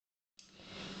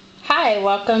Hi,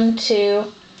 welcome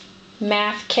to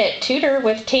Math Kit Tutor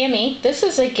with Tammy. This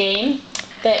is a game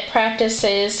that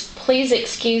practices Please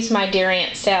Excuse My Dear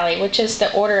Aunt Sally, which is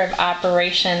the order of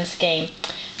operations game.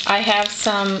 I have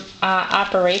some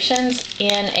operations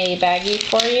in a baggie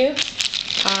for you,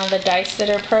 the dice that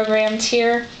are programmed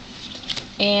here,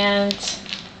 and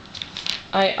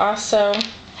I also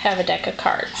have a deck of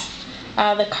cards.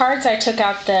 The cards, I took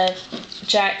out the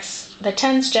jacks, the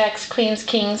tens, jacks, queens,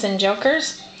 kings, and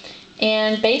jokers.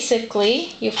 And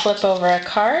basically, you flip over a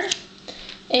card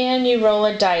and you roll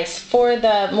a dice. For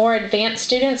the more advanced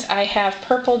students, I have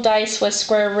purple dice with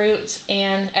square roots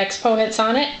and exponents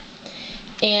on it.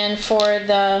 And for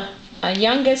the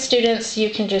youngest students,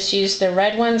 you can just use the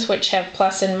red ones, which have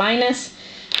plus and minus.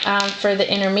 For the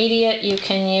intermediate, you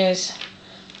can use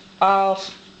all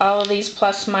of these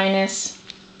plus, minus,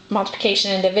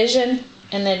 multiplication, and division,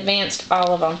 and the advanced,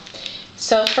 all of them.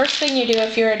 So first thing you do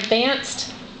if you're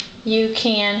advanced, you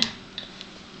can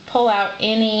pull out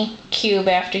any cube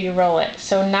after you roll it.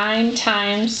 So 9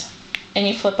 times, and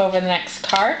you flip over the next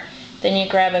card. Then you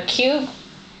grab a cube,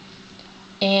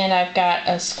 and I've got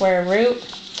a square root.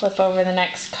 Flip over the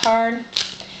next card.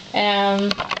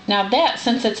 Now that,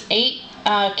 since it's 8,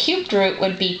 cubed root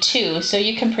would be 2, so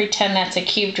you can pretend that's a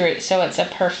cubed root, so it's a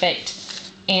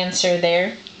perfect answer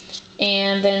there.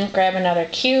 And then grab another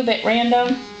cube at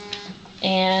random,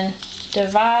 and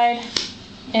divide.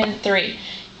 And 3.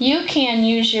 You can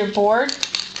use your board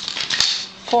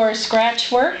for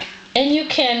scratch work, and you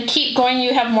can keep going.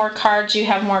 You have more cards, you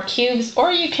have more cubes,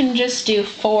 or you can just do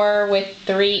 4 with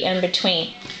 3 in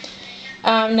between.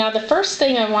 Now the first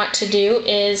thing I want to do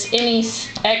is any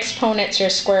exponents or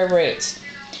square roots.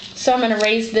 So I'm going to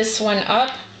raise this one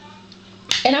up,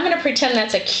 and I'm going to pretend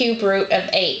that's a cube root of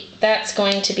 8. That's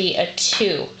going to be a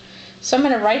 2. So I'm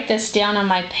going to write this down on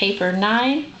my paper.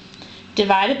 9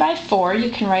 divided by 4, you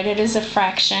can write it as a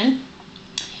fraction.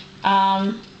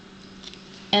 And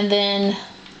then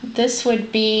this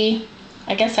would be,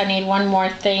 I guess I need one more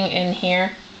thing in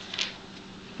here.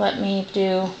 Let me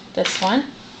do this one.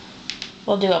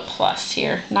 We'll do a plus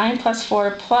here. 9 plus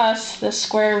 4 plus the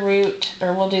square root,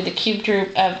 or we'll do the cubed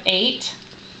root of 8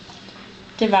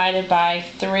 divided by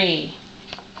 3.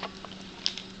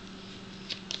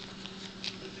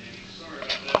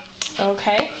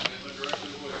 Okay.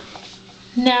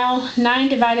 Now 9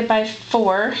 divided by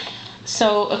 4,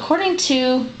 so according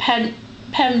to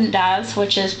PEMDAS,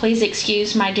 which is Please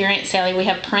Excuse My Dear Aunt Sally, we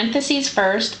have parentheses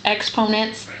first,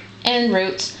 exponents and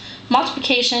roots,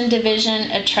 multiplication, division,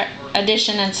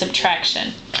 addition, and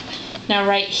subtraction. Now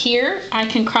right here, I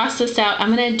can cross this out.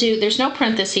 I'm going to do, there's no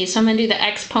parentheses, so I'm going to do the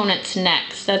exponents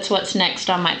next. That's what's next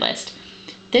on my list.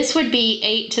 This would be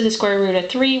 8 to the square root of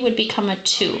 3 would become a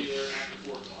 2.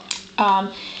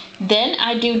 Then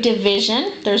I do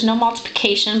division. There's no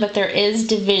multiplication, but there is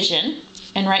division.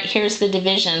 And right here's the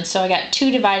division. So I got 2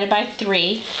 divided by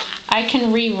 3. I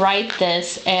can rewrite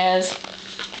this as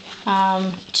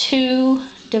 2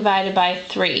 divided by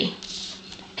 3.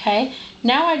 Okay,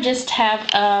 now I just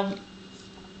have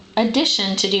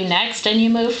addition to do next, and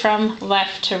you move from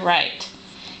left to right.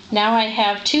 Now I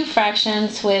have 2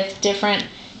 fractions with different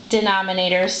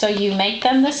denominators, so you make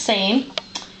them the same.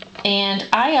 And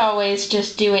I always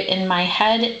just do it in my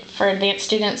head for advanced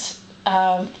students.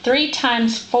 3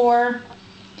 times 4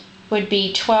 would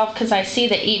be 12, because I see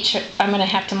that each, I'm going to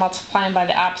have to multiply them by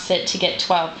the opposite to get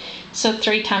 12. So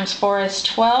 3 times 4 is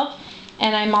 12,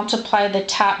 and I multiply the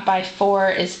top by 4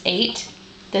 is 8.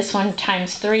 This one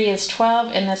times 3 is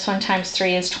 12, and this one times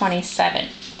 3 is 27.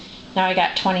 Now I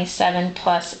got 27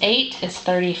 plus 8 is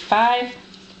 35,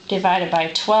 divided by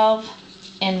 12,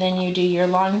 and then you do your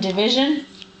long division.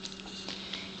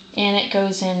 And it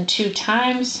goes in 2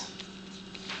 times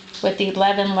with the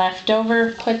 11 left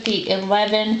over. Put the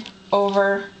 11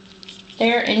 over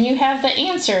there, and you have the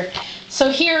answer.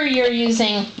 So here you're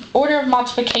using order of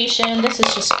multiplication. This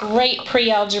is just great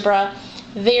pre-algebra,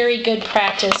 very good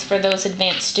practice for those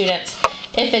advanced students.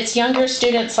 If it's younger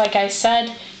students, like I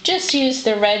said, just use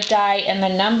the red die and the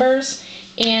numbers,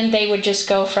 and they would just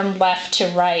go from left to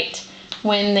right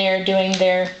when they're doing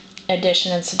their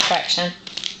addition and subtraction.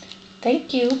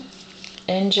 Thank you.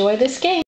 Enjoy this game.